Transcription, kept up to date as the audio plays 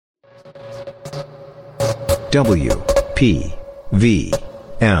WPVM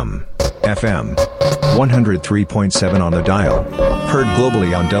FM 103.7 on the dial. Heard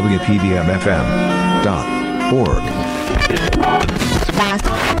globally on WPVMFM.org.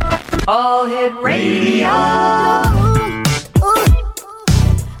 All Hit Radio.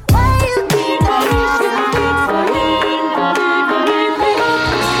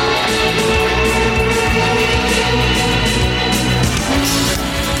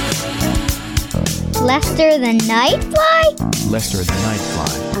 Lester the Nightfly? Lester the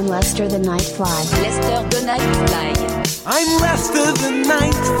Nightfly. I'm Lester the Nightfly. Lester the Nightfly. I'm Lester the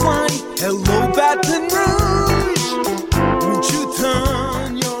Nightfly. Hello, Baton Rouge. Won't you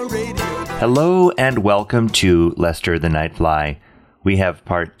turn your radio down? Hello and welcome to Lester the Nightfly. We have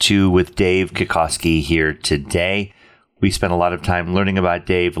part 2 with Dave Kikoski here today. We spent a lot of time learning about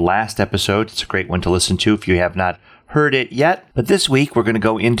Dave last episode. It's a great one to listen to if you have not heard it yet. But this week we're going to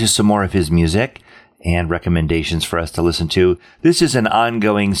go into some more of his music and recommendations for us to listen to. This is an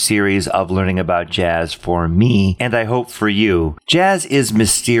ongoing series of learning about jazz for me, and I hope for you. Jazz is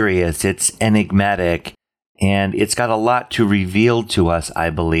mysterious, it's enigmatic, and it's got a lot to reveal to us,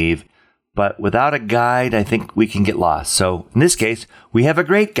 I believe. But without a guide, I think we can get lost. So in this case, we have a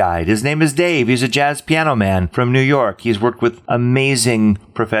great guide. His name is Dave. He's a jazz piano man from New York. He's worked with amazing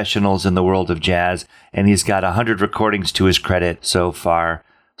professionals in the world of jazz, and he's got 100 recordings to his credit so far.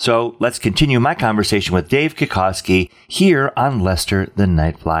 So let's continue my conversation with Dave Kikoski here on Lester the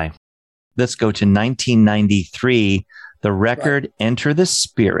Nightfly. Let's go to 1993, the record Enter the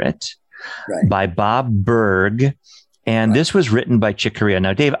Spirit by Bob Berg. And this was written by Chick Corea.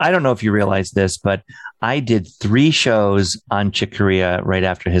 Now, Dave, I don't know if you realize this, but I did 3 shows on Chick Corea right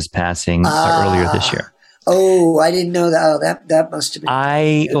after his passing earlier this year. Oh, I didn't know that. Oh, that must have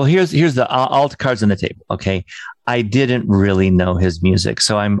been. Well, here's the all the cards on the table. Okay, I didn't really know his music,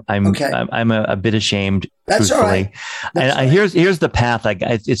 so I'm a bit ashamed. That's truthfully. all right. And here's the path.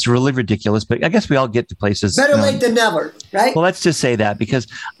 It's really ridiculous, but I guess we all get to places. Better late than never, right? Well, let's just say that because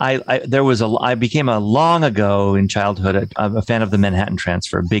I became a long ago in childhood a fan of the Manhattan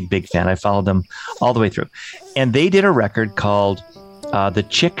Transfer, big fan. I followed them all the way through, and they did a record called the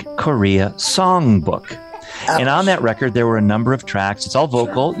Chick Corea Songbook. And on that record, there were a number of tracks. It's all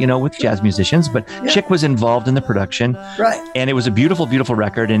vocal, with jazz musicians, but Chick was involved in the production. Right. And it was a beautiful, beautiful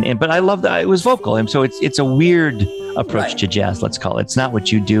record. But I love that it was vocal. And so it's a weird approach to jazz, let's call it. It's not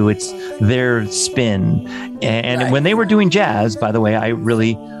what you do. It's their spin. And when they were doing jazz, by the way, I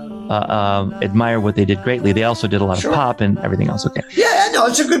really admire what they did greatly. They also did a lot of pop and everything else. Okay. Yeah, no,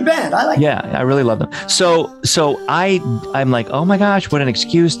 it's a good band. I like it. Yeah, I really love them. So I'm like, oh my gosh, what an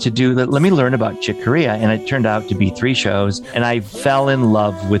excuse to do that. Let me learn about Chick Corea. And it turned out to be 3 shows. And I fell in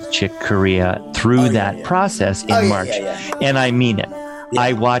love with Chick Corea through that process in March. And I mean it. Yeah.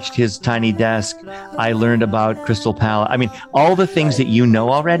 I watched his Tiny Desk. I learned about Crystal Palace. I mean, all the things that you know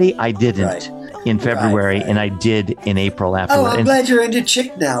already, I didn't. In February, and I did in April afterward. Oh, I'm glad you're into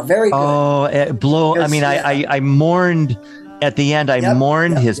Chick now. Very good. Oh, I mourned at the end. I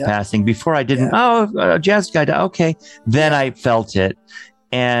mourned his passing. Before I didn't. Oh, jazz guy. Okay, then I felt it,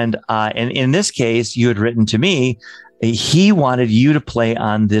 and in this case, you had written to me. He wanted you to play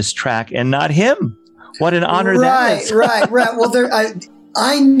on this track and not him. What an honor that is. Right. Well,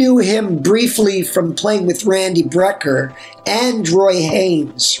 I knew him briefly from playing with Randy Brecker and Roy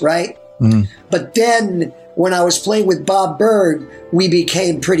Haynes, right? Mm. But then when I was playing with Bob Berg, we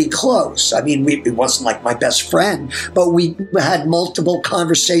became pretty close. I mean, it wasn't like my best friend, but we had multiple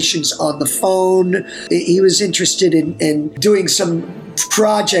conversations on the phone. He was interested in doing some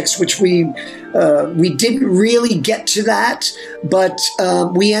projects, which we didn't really get to that, but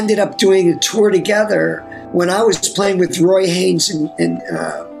we ended up doing a tour together. When I was playing with Roy Haynes and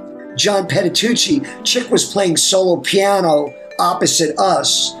John Petitucci, Chick was playing solo piano opposite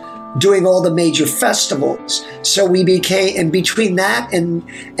us, doing all the major festivals. So we became, and between that and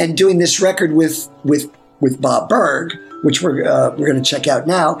doing this record with Bob Berg, which we're going to check out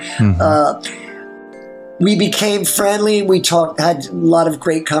now, we became friendly. We had a lot of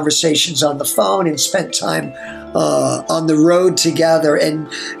great conversations on the phone and spent time on the road together. And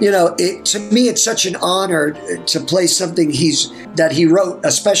to me, it's such an honor to play something that he wrote,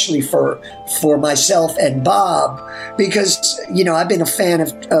 especially for myself and Bob, because I've been a fan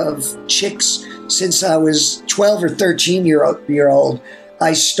of Chick's since I was 12 or 13 year old.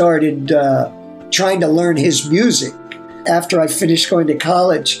 I started trying to learn his music after I finished going to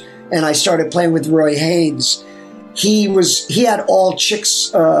college, and I started playing with Roy Haynes. He had all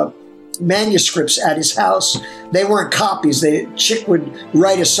Chick's manuscripts at his house. They weren't copies. Chick would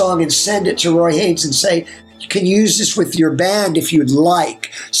write a song and send it to Roy Haynes and say, can use this with your band if you'd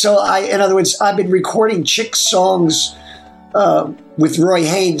like. So in other words, I've been recording Chick songs with Roy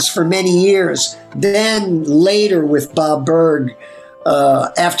Haynes for many years. Then later with Bob Berg,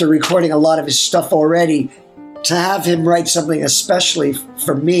 after recording a lot of his stuff already, to have him write something especially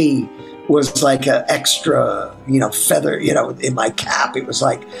for me was like an extra, feather, in my cap. It was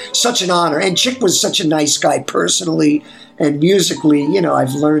like such an honor. And Chick was such a nice guy personally and musically.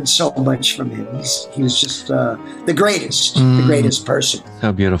 I've learned so much from him. He was just the greatest person.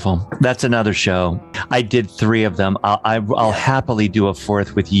 So beautiful. That's another show. I did 3 of them. I'll happily do a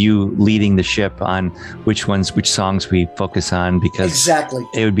 4th with you leading the ship on which songs we focus on, because exactly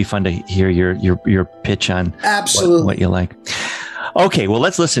it would be fun to hear your pitch on absolutely what you like. Okay, well,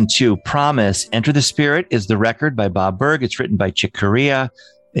 let's listen to Promise. Enter the Spirit is the record by Bob Berg. It's written by Chick Corea,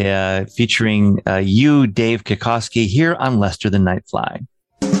 featuring you, Dave Kikoski, here on Lester the Nightfly.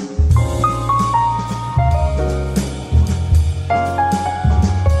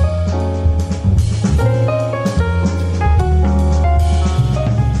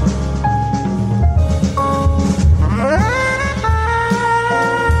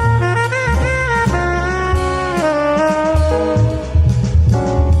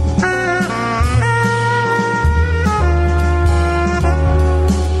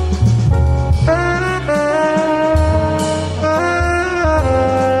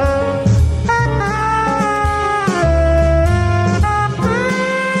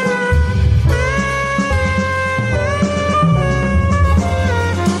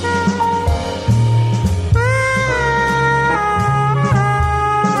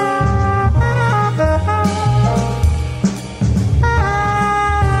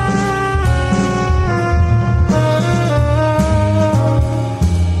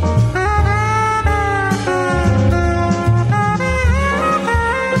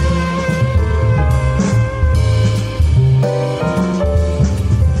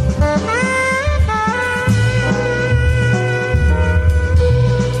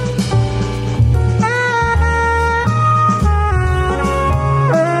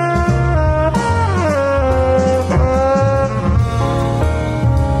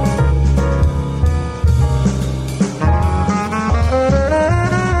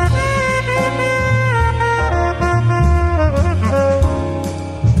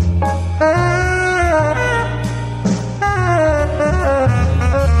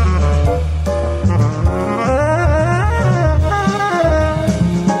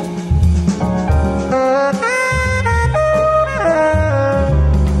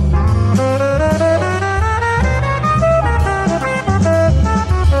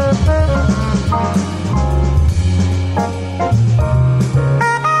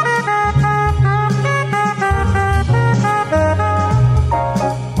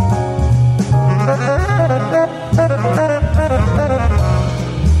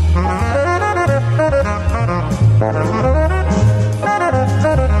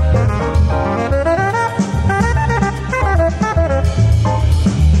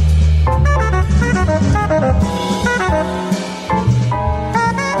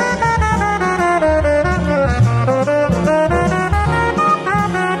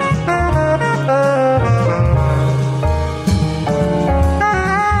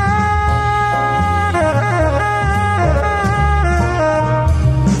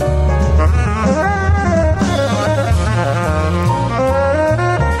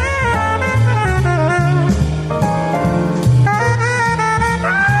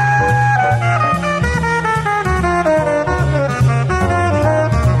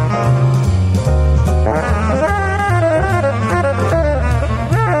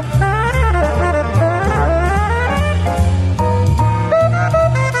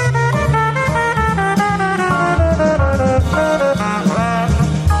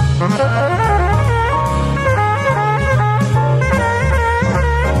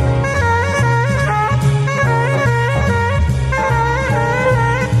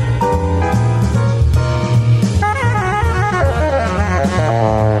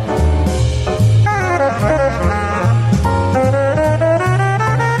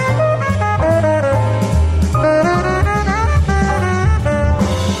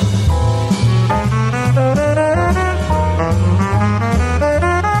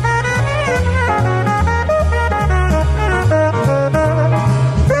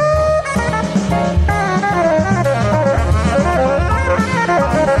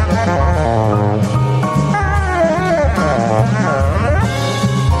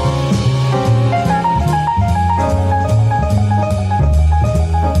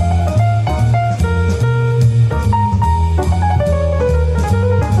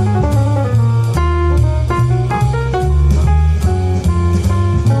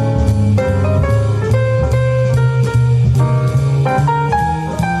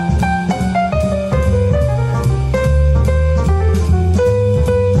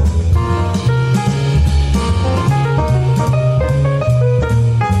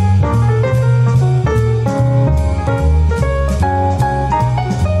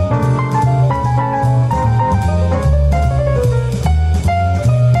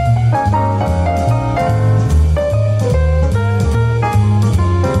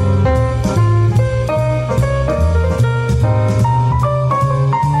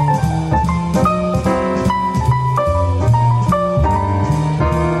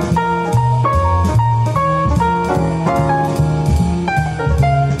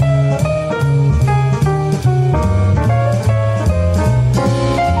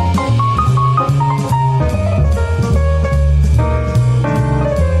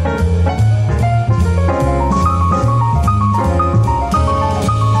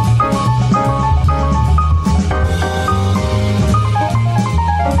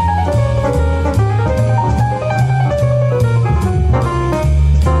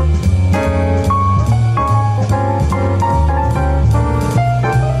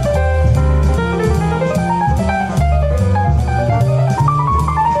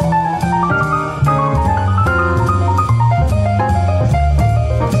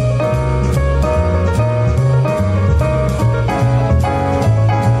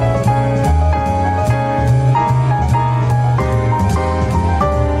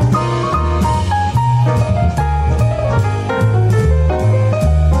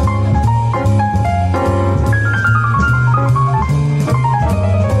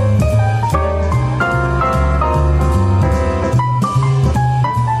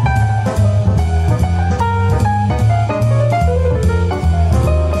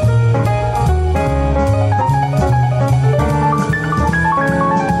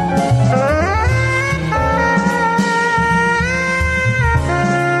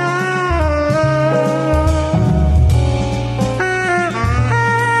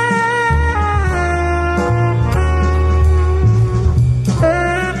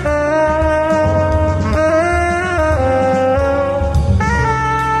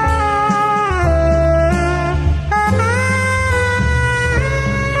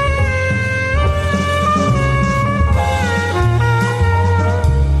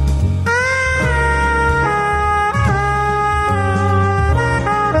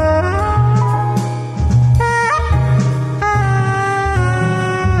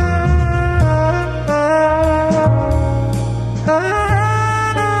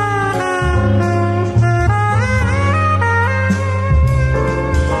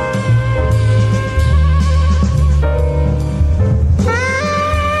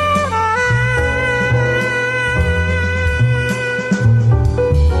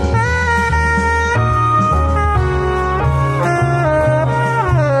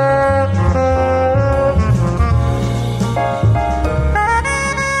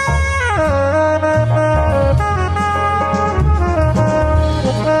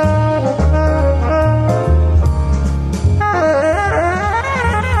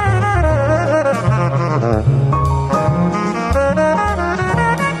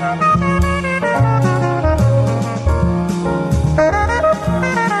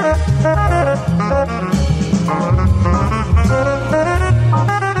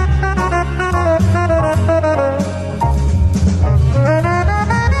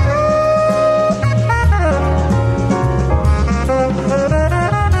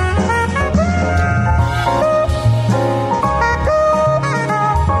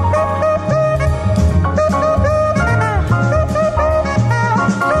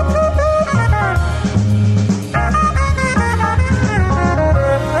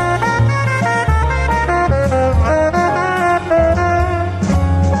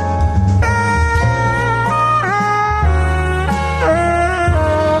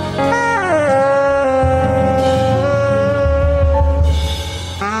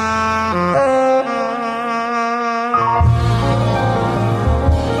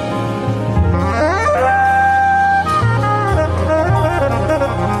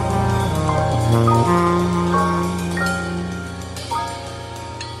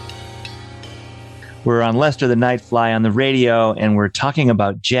 We're on Lester the Nightfly on the radio, and we're talking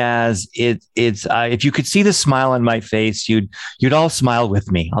about jazz. It's if you could see the smile on my face, you'd all smile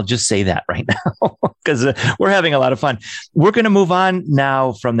with me. I'll just say that right now because we're having a lot of fun. We're going to move on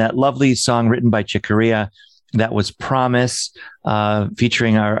now from that lovely song written by Chick Corea that was Promise,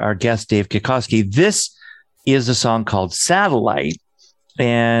 featuring our guest Dave Kikoski. This is a song called Satellite.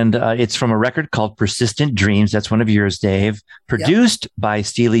 And it's from a record called Persistent Dreams. That's one of yours, Dave. Produced by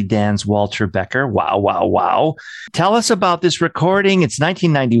Steely Dan's Walter Becker. Wow, wow, wow. Tell us about this recording. It's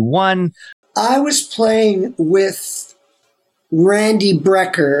 1991. I was playing with Randy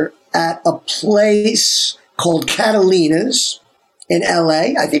Brecker at a place called Catalina's in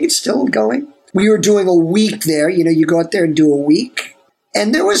LA. I think it's still going. We were doing a week there. You know, you go out there and do a week.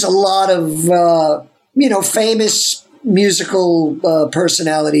 And there was a lot of, famous musical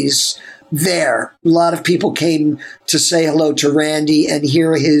personalities there. A lot of people came to say hello to Randy and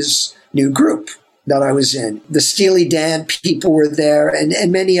hear his new group that I was in. The Steely Dan people were there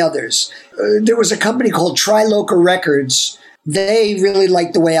and many others. There was a company called Triloca Records. They really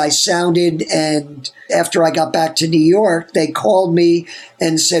liked the way I sounded, and after I got back to New York, they called me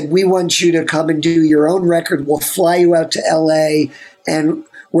and said, "We want you to come and do your own record. We'll fly you out to LA, and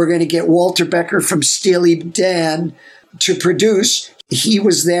we're going to get Walter Becker from Steely Dan to produce." He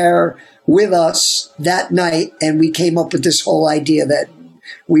was there with us that night, and we came up with this whole idea that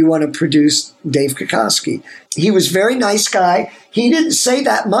we want to produce Dave Kikoski. He was a very nice guy. He didn't say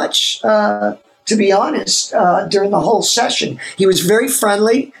that much, to be honest, during the whole session. He was very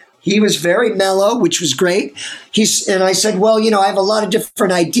friendly. He was very mellow, which was great. And I said, well, I have a lot of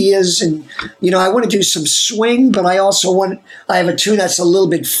different ideas, and, I want to do some swing, but I have a tune that's a little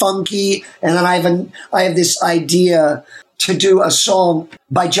bit funky. And then I have this idea to do a song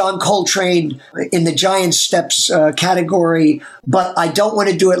by John Coltrane in the Giant Steps category, but I don't want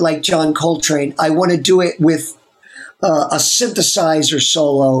to do it like John Coltrane. I want to do it with a synthesizer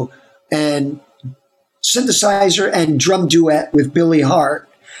solo and drum duet with Billy Hart.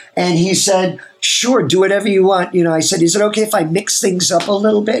 And he said, sure, do whatever you want. I said, is it okay if I mix things up a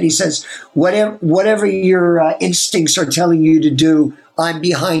little bit? He says, whatever your instincts are telling you to do, I'm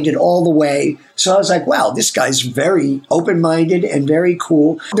behind it all the way. So I was like, wow, this guy's very open-minded and very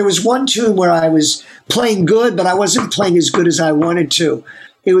cool. There was one tune where I was playing good, but I wasn't playing as good as I wanted to.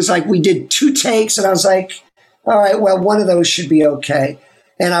 It was like we did 2 takes, and I was like, all right, well, one of those should be okay.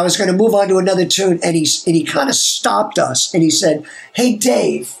 And I was going to move on to another tune, and he kind of stopped us, and he said, hey,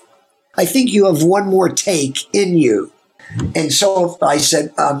 Dave, I think you have one more take in you. And so I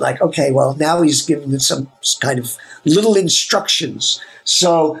said, I'm like, okay, well, now he's giving me some kind of little instructions.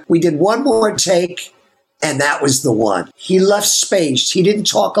 So we did one more take, and that was the one. He left space. He didn't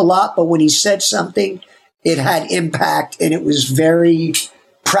talk a lot, but when he said something, it had impact, and it was very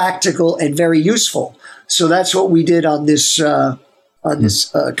practical and very useful. So that's what we did on this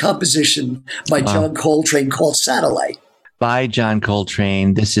composition by John Coltrane called Satellite. By John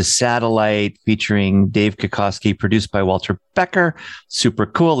Coltrane. This is Satellite featuring Dave Kikoski, produced by Walter Becker. Super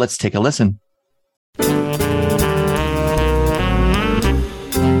cool. Let's take a listen.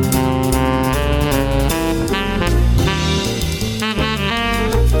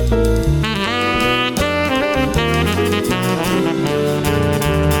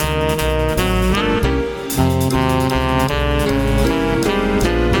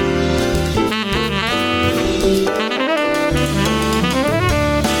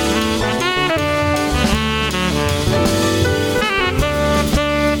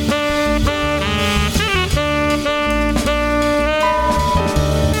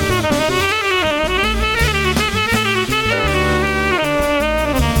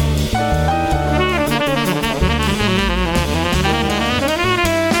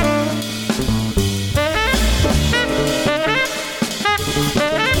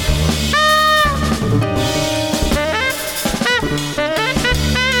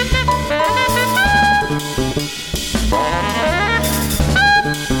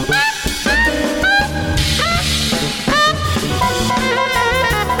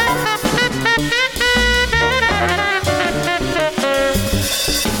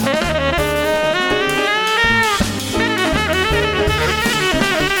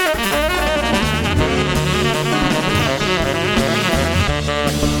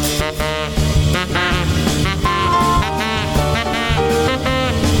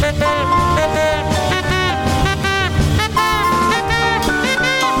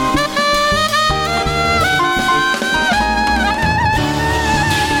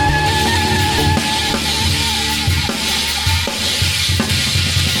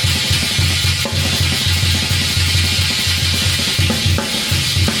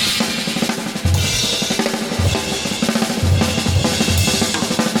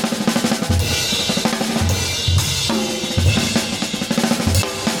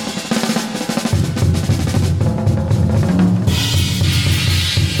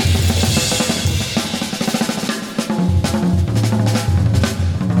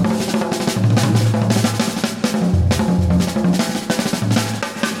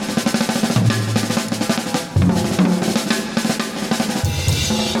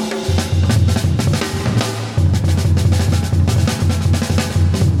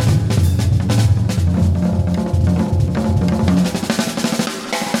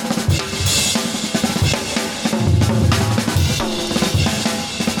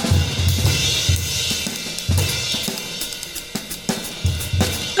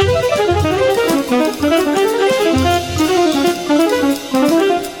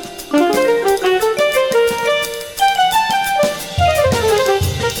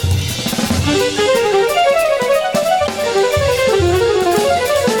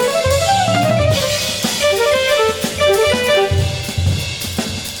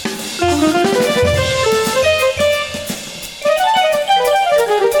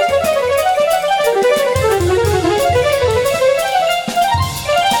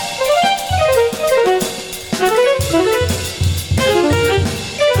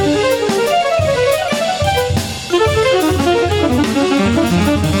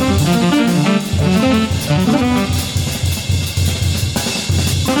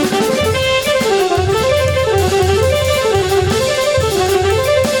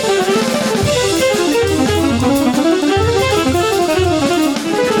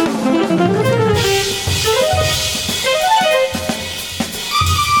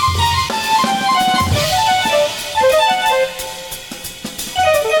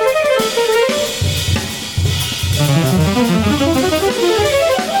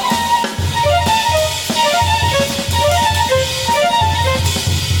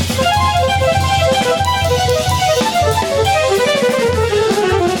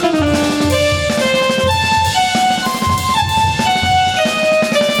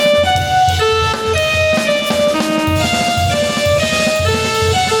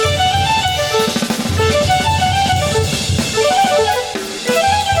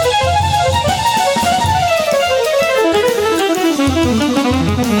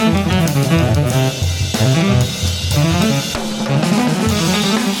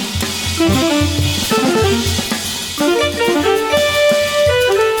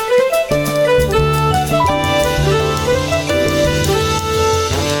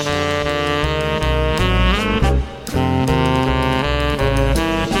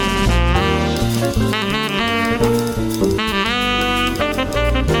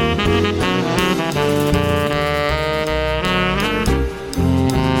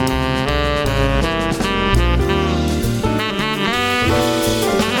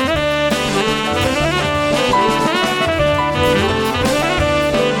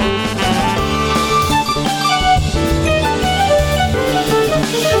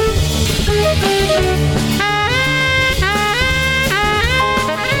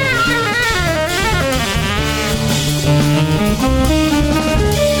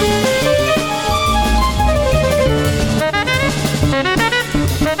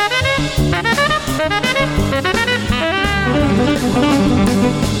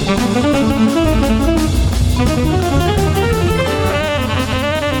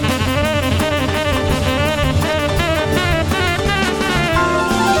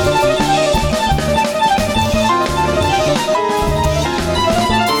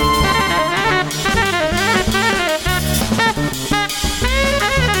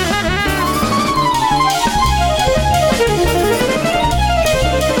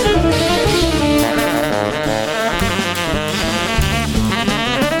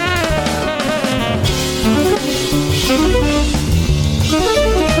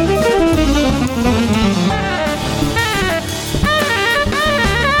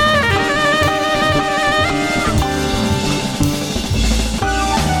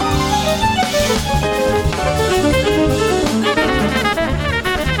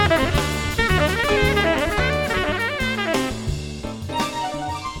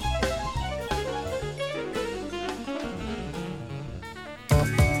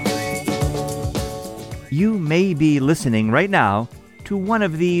 you may be listening right now to one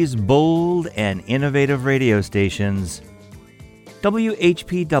of these bold and innovative radio stations.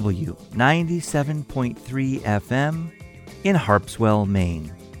 WHPW 97.3 FM in Harpswell,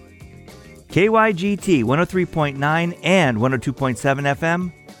 Maine. KYGT 103.9 and 102.7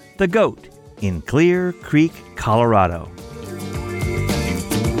 FM, The Goat in Clear Creek, Colorado.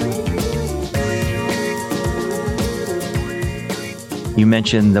 You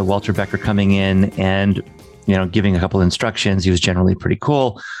mentioned the Walter Becker coming in and, giving a couple instructions. He was generally pretty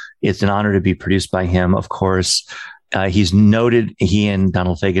cool. It's an honor to be produced by him, of course. He's noted, he and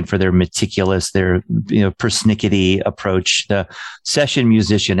Donald Fagen, for their meticulous, their persnickety approach. The session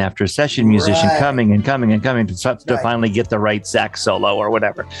musician after session musician coming to finally get the right sax solo or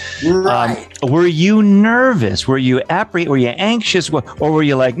whatever. Right. Were you nervous? Were you Were you anxious? Or were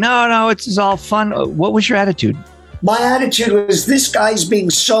you like, no, it's all fun? What was your attitude? My attitude was, this guy's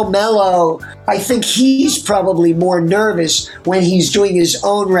being so mellow. I think he's probably more nervous when he's doing his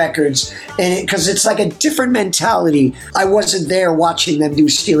own records, and because it's like a different mentality. I wasn't there watching them do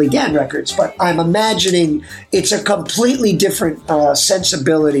Steely Dan records, but I'm imagining it's a completely different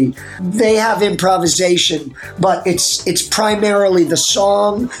sensibility. They have improvisation, but it's primarily the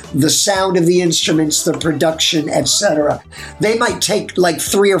song, the sound of the instruments, the production, etc. They might take like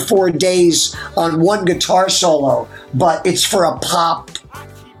 3 or 4 days on one guitar solo, but it's for a pop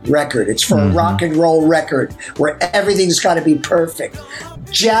record. It's for a rock and roll record where everything's got to be perfect.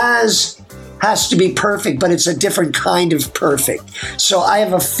 Jazz has to be perfect, but it's a different kind of perfect. So I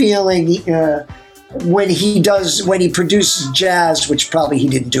have a feeling when he produces jazz, which probably he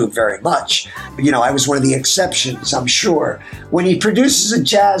didn't do it very much. I was one of the exceptions, I'm sure. When he produces a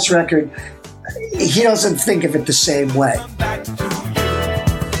jazz record, he doesn't think of it the same way.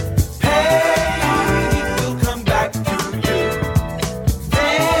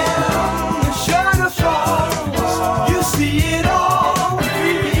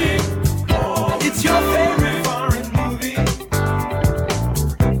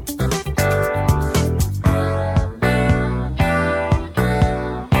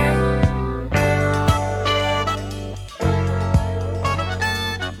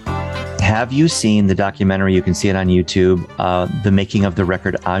 Have you seen the documentary? You can see it on YouTube. The making of the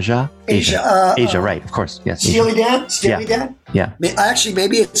record Aja. Aja, right? Of course, yes. Steely Dan. Steely Dan. Yeah. Actually,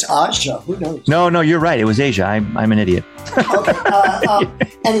 maybe it's Aja. Who knows? No, you're right. It was Aja. I'm an idiot. Okay.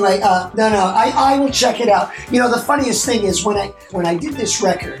 Anyway, no. I will check it out. The funniest thing is when I did this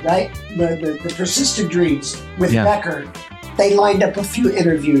record, right? The Persistent Dreams with Becker, they lined up a few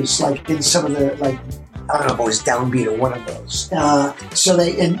interviews, like in some of the I don't know if it was Downbeat or one of those. So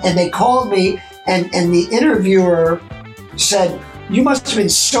they called me, and the interviewer said, "You must have been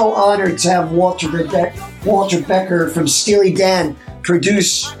so honored to have Walter Becker from Steely Dan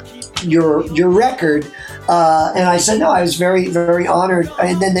produce your record." And I said, "No, I was very, very honored."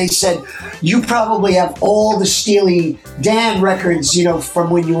 And then they said, "You probably have all the Steely Dan records, from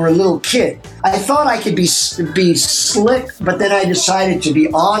when you were a little kid." I thought I could be slick, but then I decided to be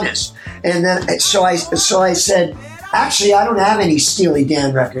honest. And then so I said, "Actually, I don't have any Steely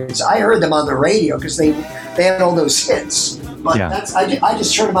Dan records. I heard them on the radio because they had all those hits. But I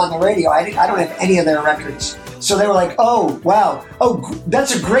just heard them on the radio. I don't have any of their records." So they were like, "Oh, wow. Oh,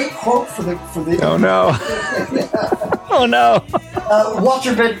 that's a great quote for the." Oh, no. Oh, no.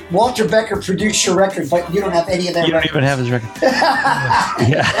 Walter Becker produced your record, but you don't have any of their records. You don't even have his record.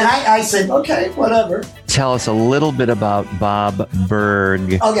 Yeah. And I said, okay, whatever. Tell us a little bit about Bob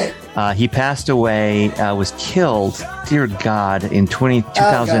Berg. Okay. He passed away, was killed, dear God, in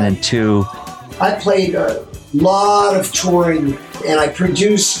 2002. I played a lot of touring, and I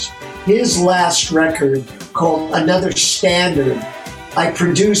produced his last record called Another Standard. I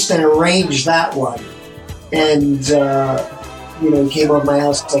produced and arranged that one. And, he came over my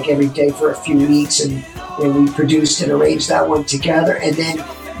house like every day for a few weeks, and we produced and arranged that one together. And then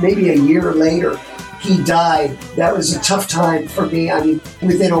maybe a year later, he died. That was a tough time for me. I mean,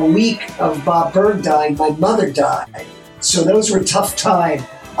 within a week of Bob Berg dying, my mother died. So those were tough times.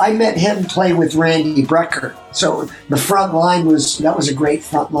 I met him playing with Randy Brecker. So the front line was a great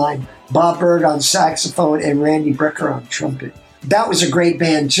front line. Bob Berg on saxophone and Randy Brecker on trumpet. That was a great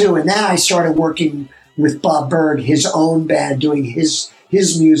band too. And then I started working with Bob Berg, his own band, doing his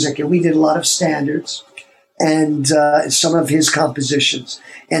music. And we did a lot of standards and some of his compositions.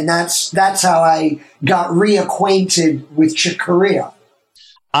 And that's how I got reacquainted with Chick Corea.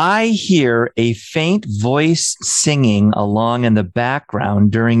 I hear a faint voice singing along in the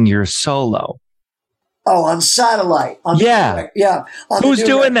background during your solo. Oh, on Satellite. Yeah. Who's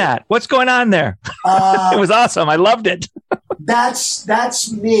doing that? What's going on there? It was awesome. I loved it.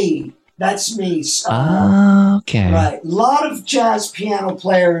 That's me. That's me. Okay. Right. A lot of jazz piano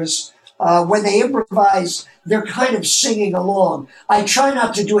players, when they improvise, they're kind of singing along. I try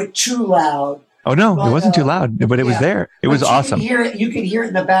not to do it too loud. Oh, no, it wasn't too loud, but it was there. It was awesome. You can hear it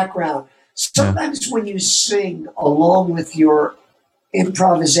in the background. Sometimes when you sing along with your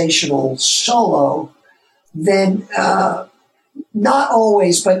improvisational solo, then not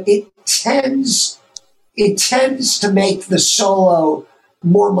always, but it tends to make the solo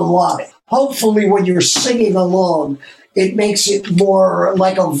more melodic. Hopefully, when you're singing along, it makes it more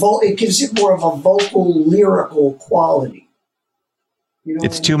like it gives it more of a vocal, lyrical quality. You know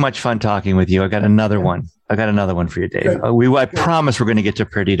it's too much fun talking with you. I got another one. I got another one for you, Dave. I promise we're going to get to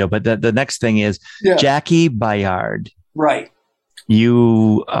Perdido, but the next thing is Jackie Bayard. Right.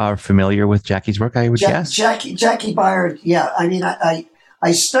 You are familiar with Jackie's work, I would guess? Jackie Bayard, yeah. I mean,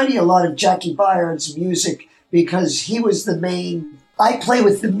 I study a lot of Jackie Bayard's music because he was the main. I play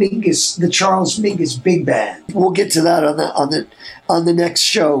with the Charles Mingus Big Band. We'll get to that on the next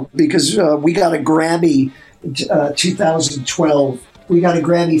show because we got a Grammy 2012. We got a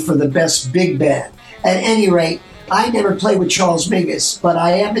Grammy for the best big band. At any rate, I never played with Charles Mingus, but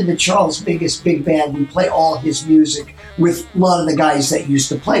I am in the Charles Mingus Big Band. We play all his music with a lot of the guys that used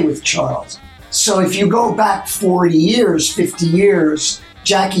to play with Charles. So if you go back 40 years, 50 years,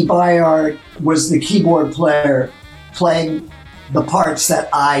 Jackie Bayard was the keyboard player playing the parts that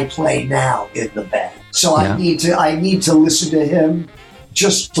I play now in the band. So I need to listen to him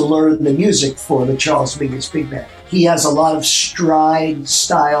just to learn the music for the Charles Mingus Big Band. He has a lot of stride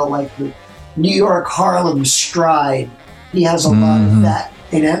style, like the New York Harlem stride. He has a lot of that.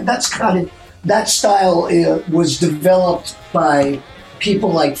 And that style was developed by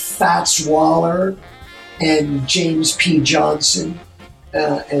people like Fats Waller and James P. Johnson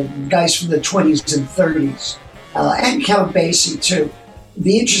and guys from the 20s and 30s. And Count Basie, too.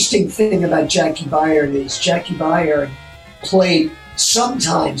 The interesting thing about Jackie Bayard is Jackie Bayard played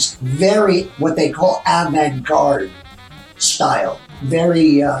sometimes very, what they call avant-garde style,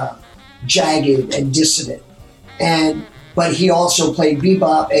 very jagged and dissonant. But he also played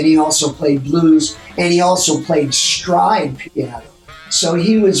bebop, and he also played blues, and he also played stride piano. So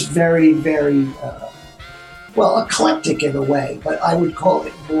he was very, very, eclectic in a way, but I would call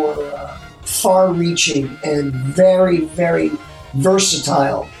it more far-reaching and very, very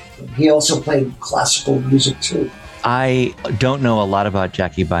versatile. He also played classical music, too. I don't know a lot about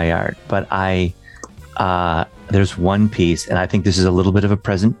Jackie Bayard, but there's one piece, and I think this is a little bit of a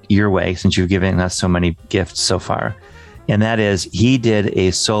present your way since you've given us so many gifts so far. And that is, he did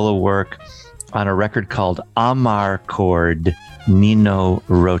a solo work on a record called Amarcord Nino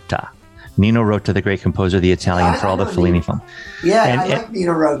Rota. Nino Rota, the great composer, the Italian for all the Fellini film. Yeah, I like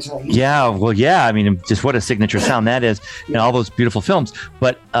Nino Rota. I mean, just what a signature sound that is in all those beautiful films.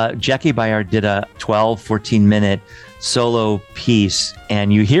 But Jackie Bayard did a 12, 14-minute solo piece,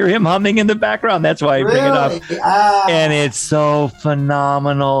 and you hear him humming in the background. That's why I bring it up. And it's so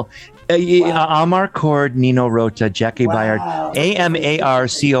phenomenal. Amarcord Nino Rota, Jackie Bayard,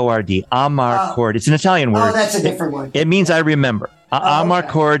 Amarcord, Amarcord. It's an Italian word. Oh, that's a different one. It means I remember.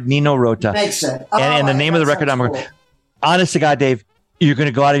 Amarcord Nino Rota. Makes sense. And the name of the record, Amarcord. Cool. Honest to God, Dave, you're going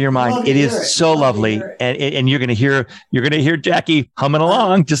to go out of your mind. It is so lovely, and you're going to hear Jackie humming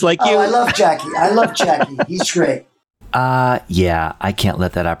along just like you. I love Jackie. He's great. I can't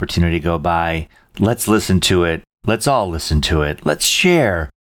let that opportunity go by. Let's listen to it. Let's all listen to it. Let's share.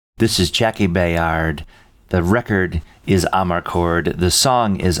 This is Jackie Bayard. The record is Amarcord. The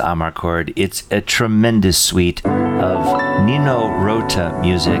song is Amarcord. It's a tremendous suite of Nino Rota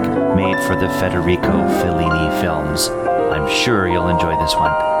music made for the Federico Fellini films. I'm sure you'll enjoy this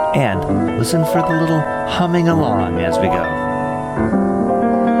one. And listen for the little humming along as we go.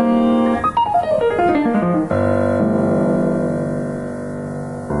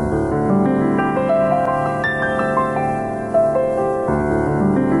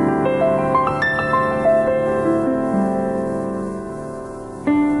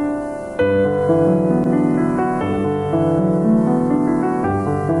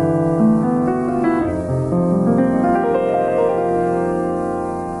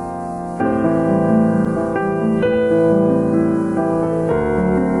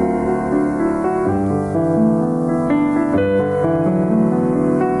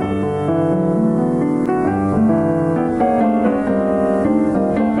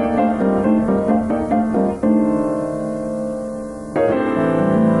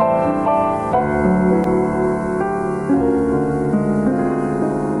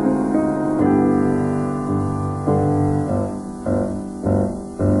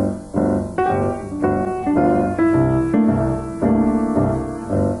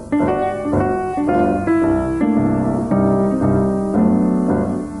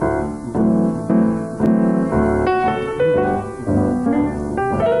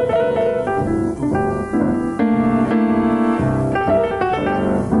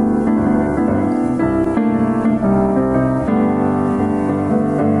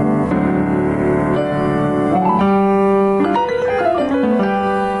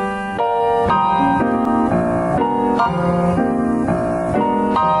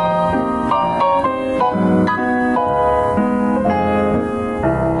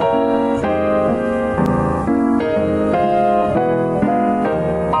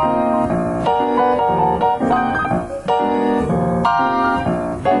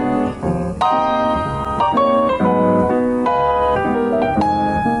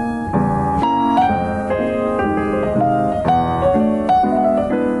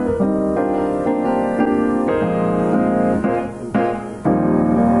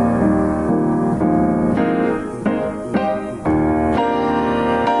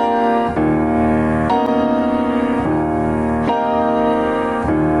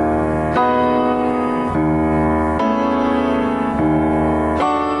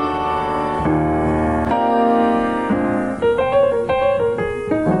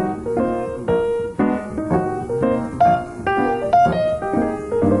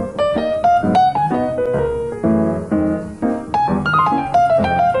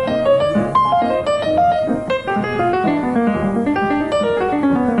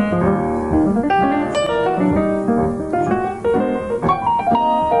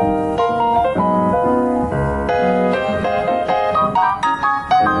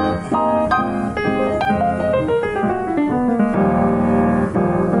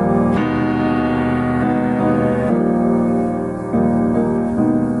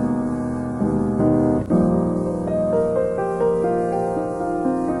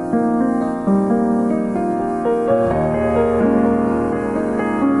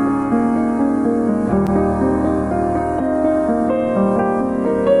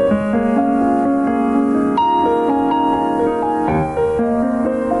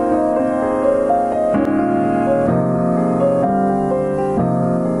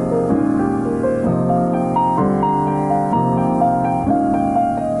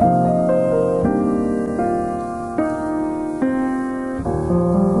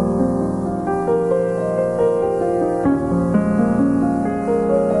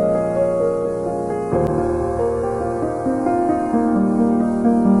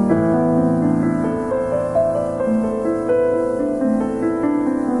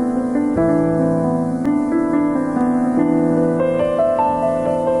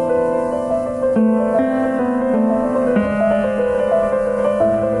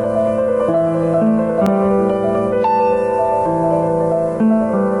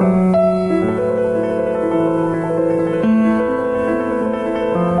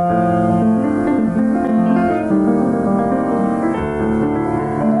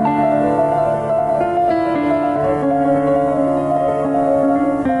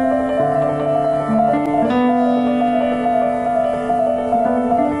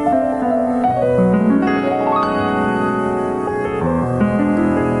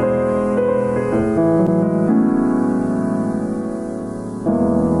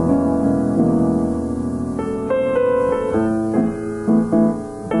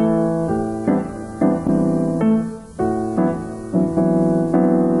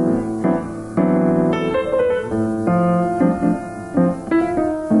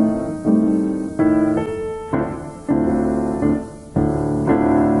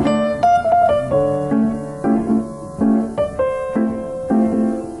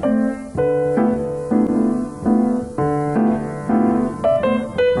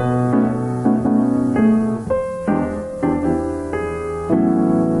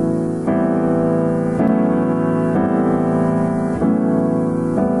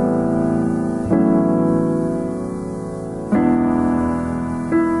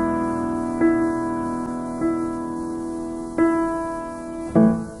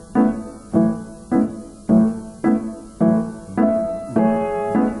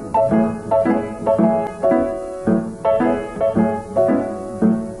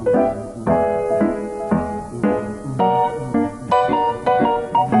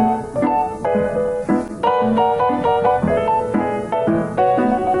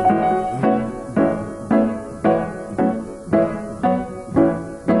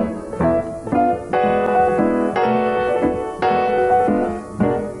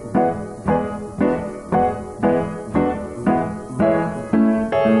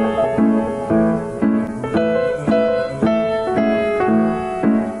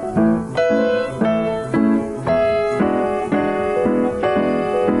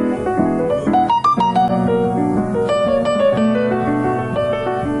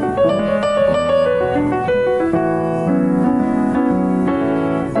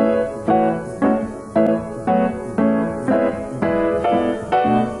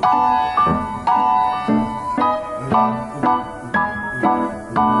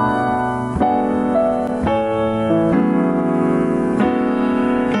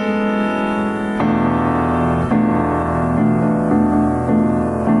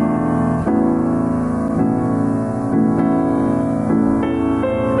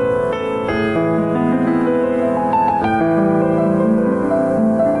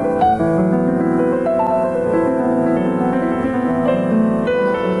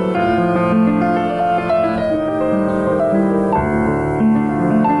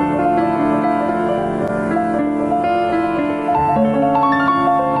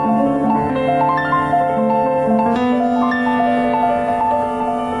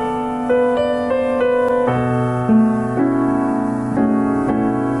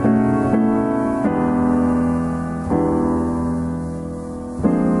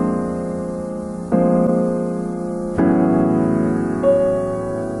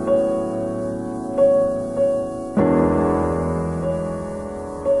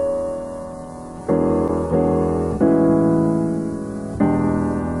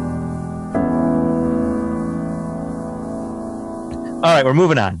 right, we're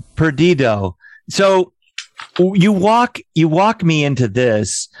moving on. Perdido. So you walk me into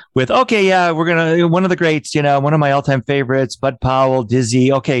this with, okay, yeah, we're gonna one of the greats, one of my all-time favorites, Bud Powell,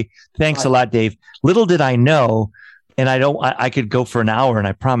 Dizzy. Okay, thanks a lot, Dave. Little did I know, and I could go for an hour, and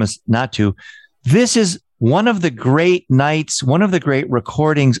I promise not to. This is one of the great nights, one of the great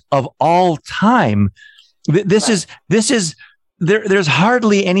recordings of all time. This is there's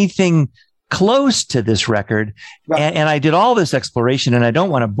hardly anything close to this record. Right. And I did all this exploration, and I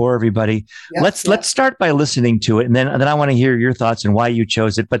don't want to bore everybody. Yes, let's start by listening to it. And then I want to hear your thoughts and why you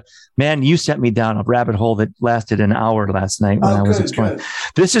chose it. But man, you sent me down a rabbit hole that lasted an hour last night when I was exploring. Good.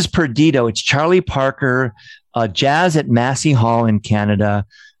 This is Perdido. It's Charlie Parker, jazz at Massey Hall in Canada.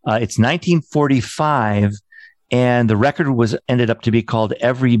 It's 1945. And the record ended up to be called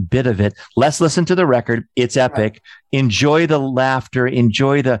Every Bit of It. Let's listen to the record. It's epic. Right. Enjoy the laughter.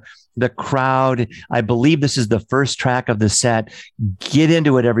 Enjoy the crowd. I believe this is the first track of the set. Get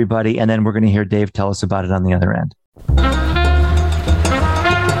into it, everybody. And then we're going to hear Dave tell us about it on the other end.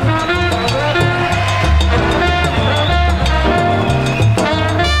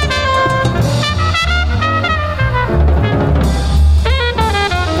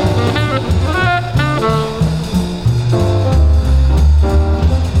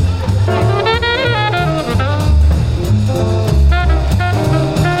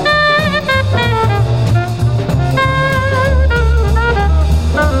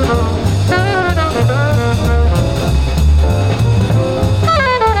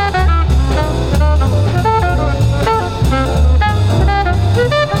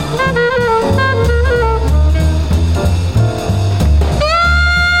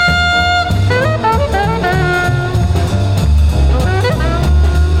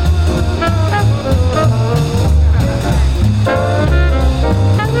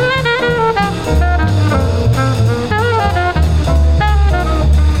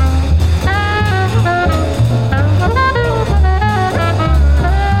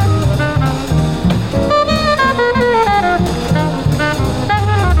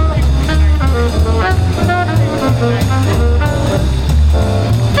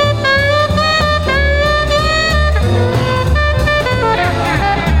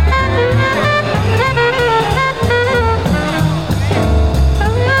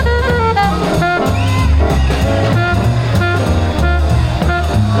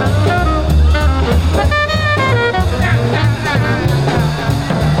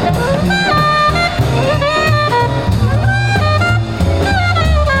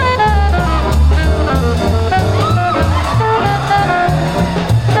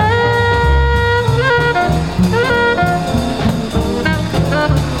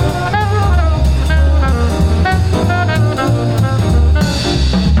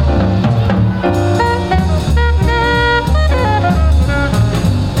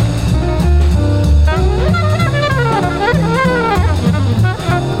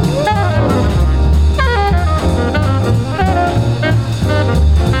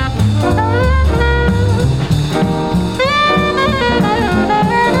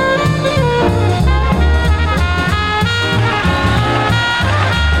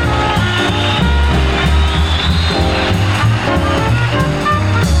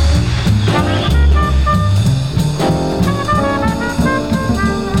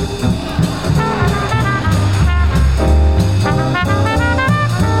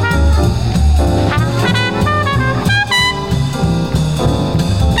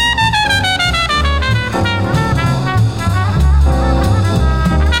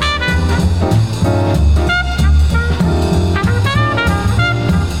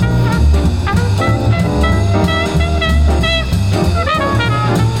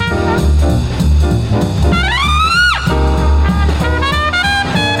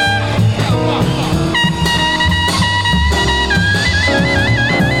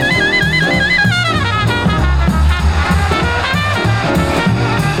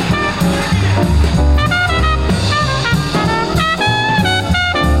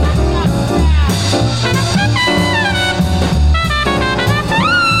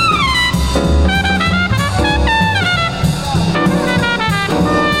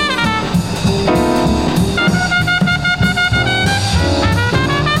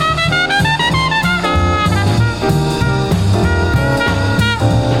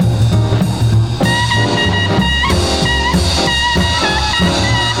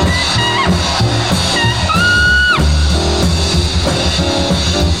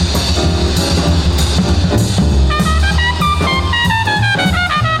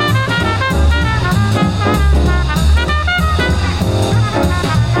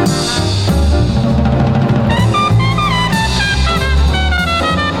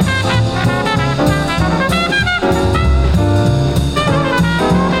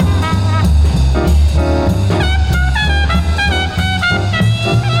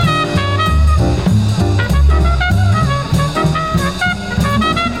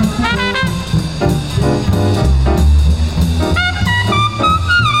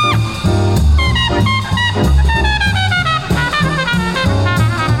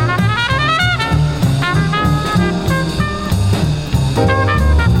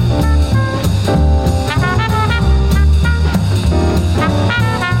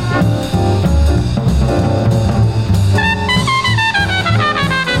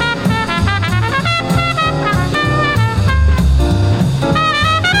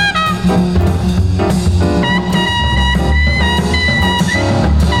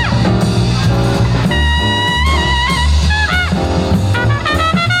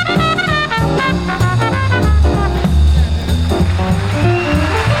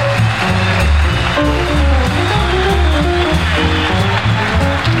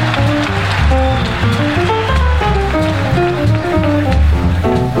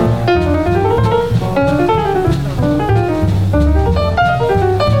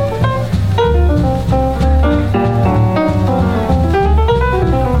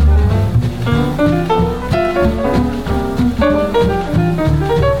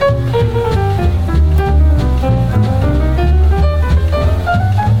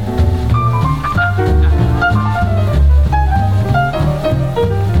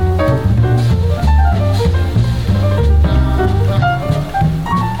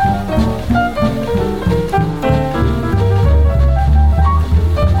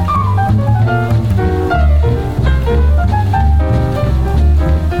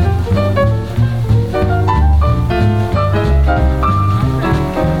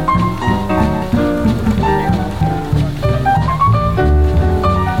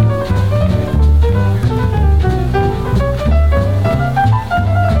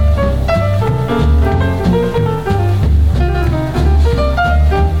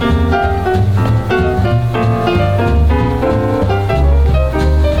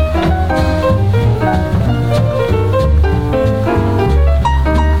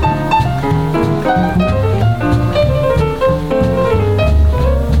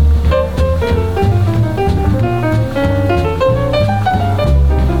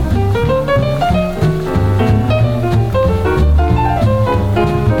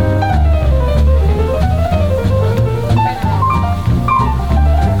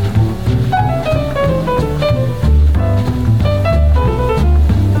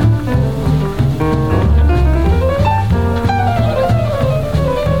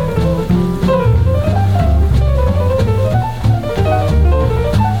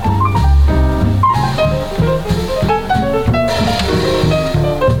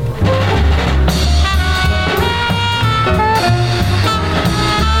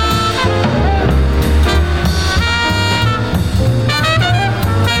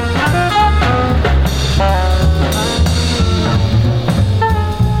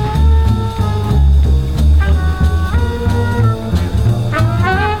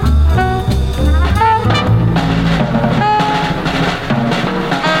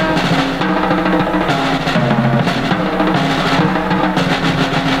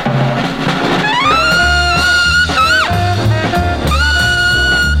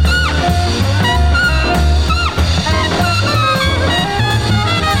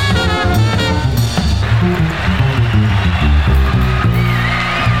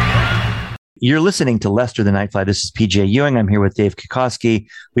 You're listening to Lester the Nightfly. This is PJ Ewing. I'm here with Dave Kikoski.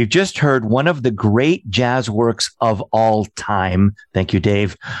 We've just heard one of the great jazz works of all time. Thank you,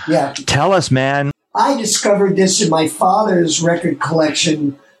 Dave. Yeah. Tell us, man. I discovered this in my father's record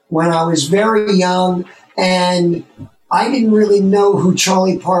collection when I was very young, and I didn't really know who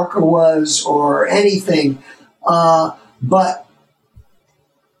Charlie Parker was or anything. But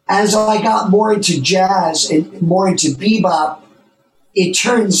as I got more into jazz and more into bebop, it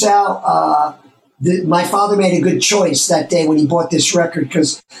turns out that my father made a good choice that day when he bought this record,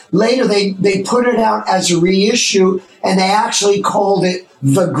 because later they put it out as a reissue, and they actually called it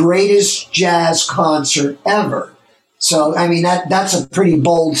the greatest jazz concert ever. So, I mean, that's a pretty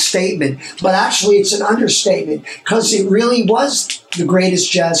bold statement, but actually it's an understatement, because it really was the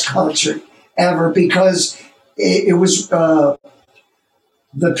greatest jazz concert ever, because it was the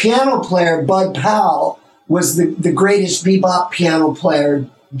piano player, Bud Powell, was the greatest bebop piano player,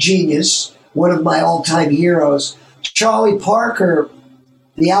 genius, one of my all-time heroes. Charlie Parker,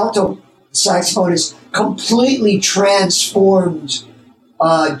 the alto saxophonist, completely transformed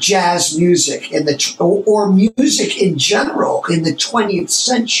jazz music or music in general in the 20th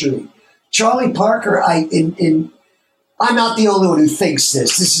century. Charlie Parker, I'm not the only one who thinks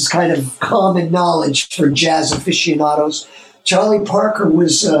this. This is kind of common knowledge for jazz aficionados. Charlie Parker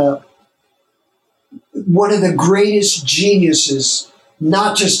was one of the greatest geniuses,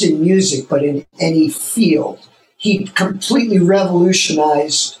 not just in music, but in any field. He completely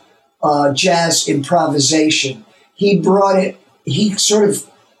revolutionized jazz improvisation. He sort of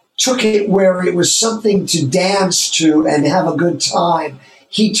took it where it was something to dance to and have a good time.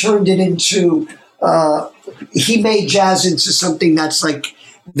 He turned it into, he made jazz into something that's like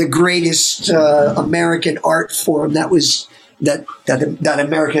the greatest American art form that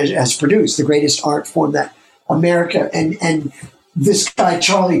America has produced, the greatest art form that America, and this guy,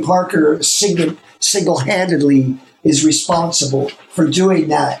 Charlie Parker, single-handedly is responsible for doing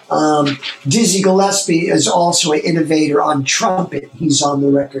that. Dizzy Gillespie is also an innovator on trumpet. He's on the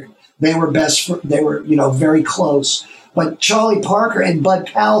record. They were very close. But Charlie Parker and Bud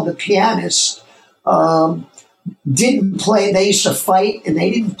Powell, the pianist, didn't play. They used to fight, and they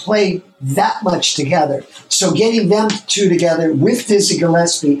didn't play that much together. So getting them two together with Dizzy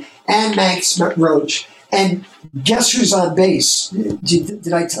Gillespie and Max Roach, and guess who's on bass?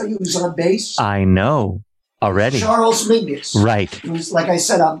 Did I tell you who's on bass? I know already. Charles Mingus. Right. Who's, like I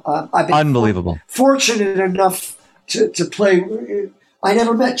said, I've been unbelievable. Fortunate enough to play. I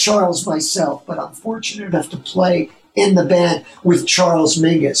never met Charles myself, but I'm fortunate enough to play in the band with Charles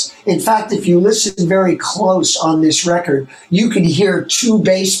Mingus. In fact, if you listen very close on this record, you can hear two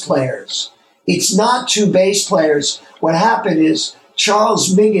bass players. It's not two bass players. What happened is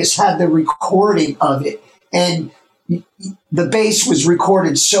Charles Mingus had the recording of it, and the bass was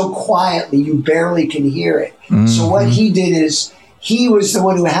recorded so quietly you barely can hear it. Mm-hmm. So what he did is he was the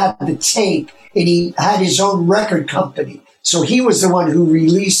one who had the tape, and he had his own record company. So he was the one who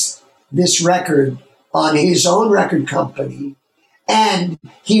released this record on his own record company, and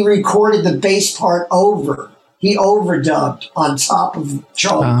he recorded the bass part over. He overdubbed on top of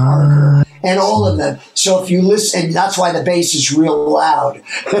Charlie Parker and all of them. So if you listen, and that's why the bass is real loud,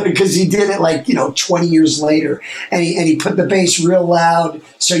 because he did it 20 years later, and he put the bass real loud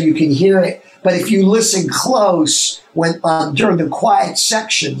so you can hear it. But if you listen close, when during the quiet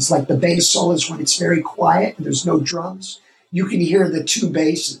sections, like the bass solos, when it's very quiet and there's no drums, you can hear the two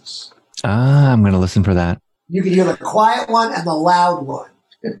basses. I'm going to listen for that. You can hear the quiet one and the loud one.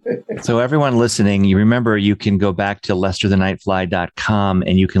 So everyone listening, you remember you can go back to lesterthenightfly.com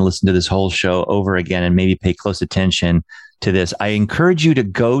and you can listen to this whole show over again and maybe pay close attention to this. I encourage you to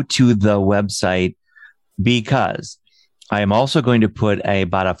go to the website, because I am also going to put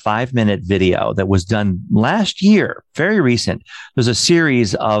about a 5-minute video that was done last year, very recent. There's a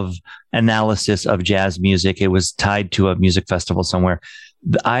series of analysis of jazz music. It was tied to a music festival somewhere.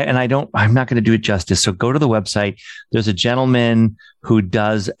 I'm not going to do it justice. So go to the website. There's a gentleman who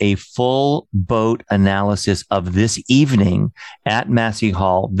does a full boat analysis of this evening at Massey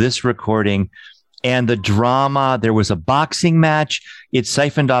Hall, this recording, and the drama. There was a boxing match. It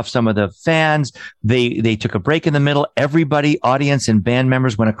siphoned off some of the fans. They took a break in the middle. Everybody, audience and band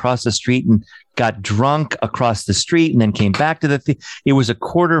members, went across the street and got drunk across the street and then came back to the it was a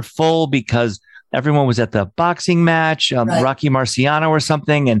quarter full because everyone was at the boxing match, right. Rocky Marciano or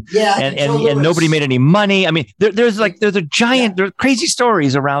something, and nobody made any money. I mean, there's crazy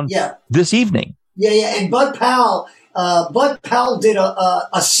stories around this evening. Yeah, and Bud Powell did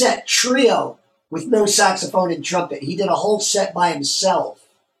a set trio with no saxophone and trumpet. He did a whole set by himself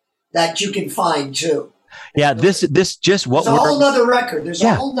that you can find too. Yeah, this just what There's a whole nother record. There's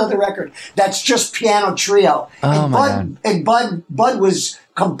Yeah. a whole nother record that's just piano trio. Oh, And my Bud and Bud was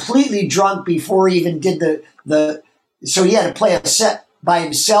completely drunk before he even did the so he had to play a set by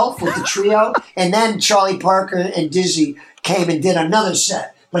himself with the trio, and then Charlie Parker and Dizzy came and did another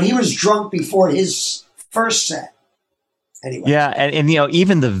set. But he was drunk before his first set. Anyway. Yeah, and you know,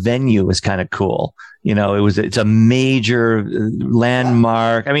 even the venue was kind of cool. You know, it's a major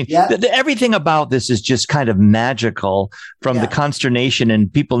landmark. I mean, everything about this is just kind of magical, from the consternation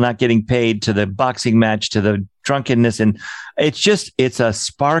and people not getting paid to the boxing match to the drunkenness. And it's a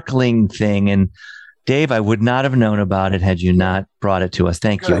sparkling thing. And Dave, I would not have known about it had you not brought it to us.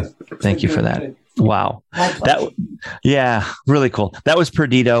 Thank you. Thank you for that. Good. Wow. Really cool. That was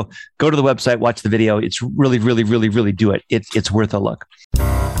Perdido. Go to the website, watch the video. It's really, really, really, really do it. It's worth a look.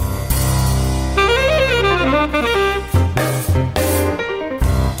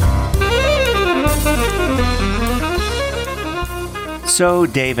 So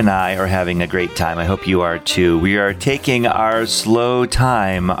Dave and I are having a great time. I hope you are too. We are taking our slow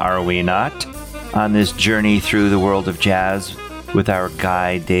time, are we not? On this journey through the world of jazz with our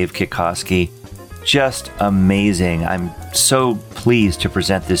guide, Dave Kikoski. Just amazing. I'm so pleased to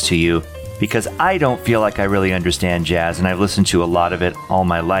present this to you because I don't feel like I really understand jazz, and I've listened to a lot of it all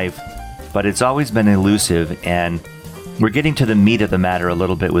my life, but it's always been elusive, and we're getting to the meat of the matter a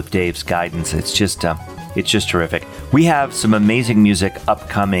little bit with Dave's guidance. It's just terrific. We have some amazing music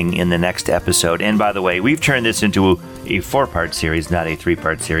upcoming in the next episode, and by the way, we've turned this into a 4-part series, not a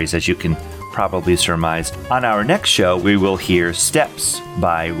 3-part series, as you can probably surmised. On our next show, we will hear Steps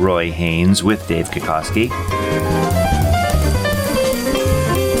by Roy Haynes with Dave Kikoski.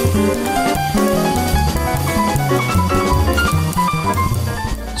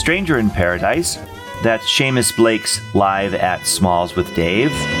 Stranger in Paradise, that's Seamus Blake's Live at Smalls with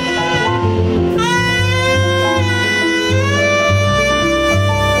Dave.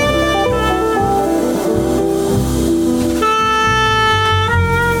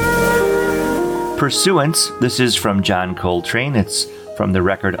 Pursuance, this is from John Coltrane. It's from the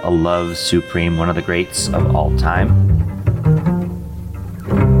record A Love Supreme, one of the greats of all time.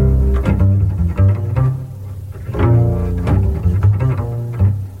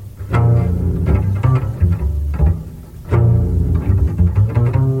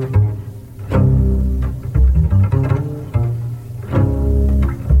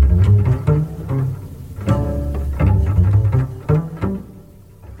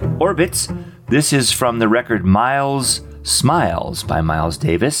 Orbits, this is from the record Miles Smiles by Miles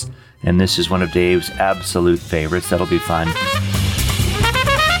Davis, and this is one of Dave's absolute favorites. That'll be fun.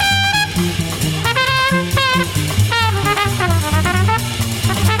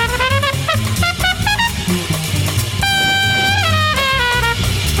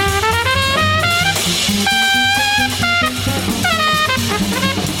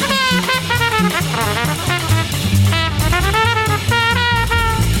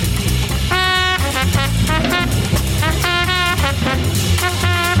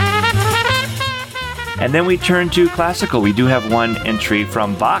 And then we turn to classical. We do have one entry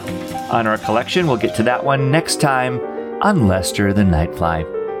from Bach on our collection. We'll get to that one next time on Lester the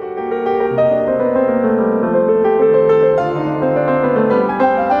Nightfly.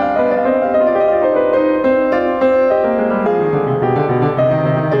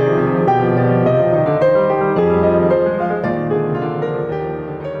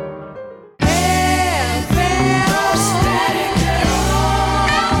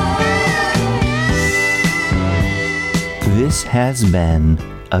 This has been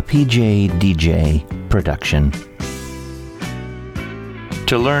a PJ DJ production.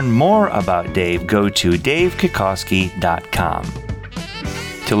 To learn more about Dave, go to davekikoski.com.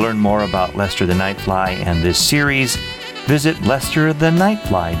 To learn more about Lester the Nightfly and this series, visit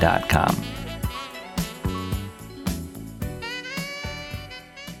lesterthenightfly.com.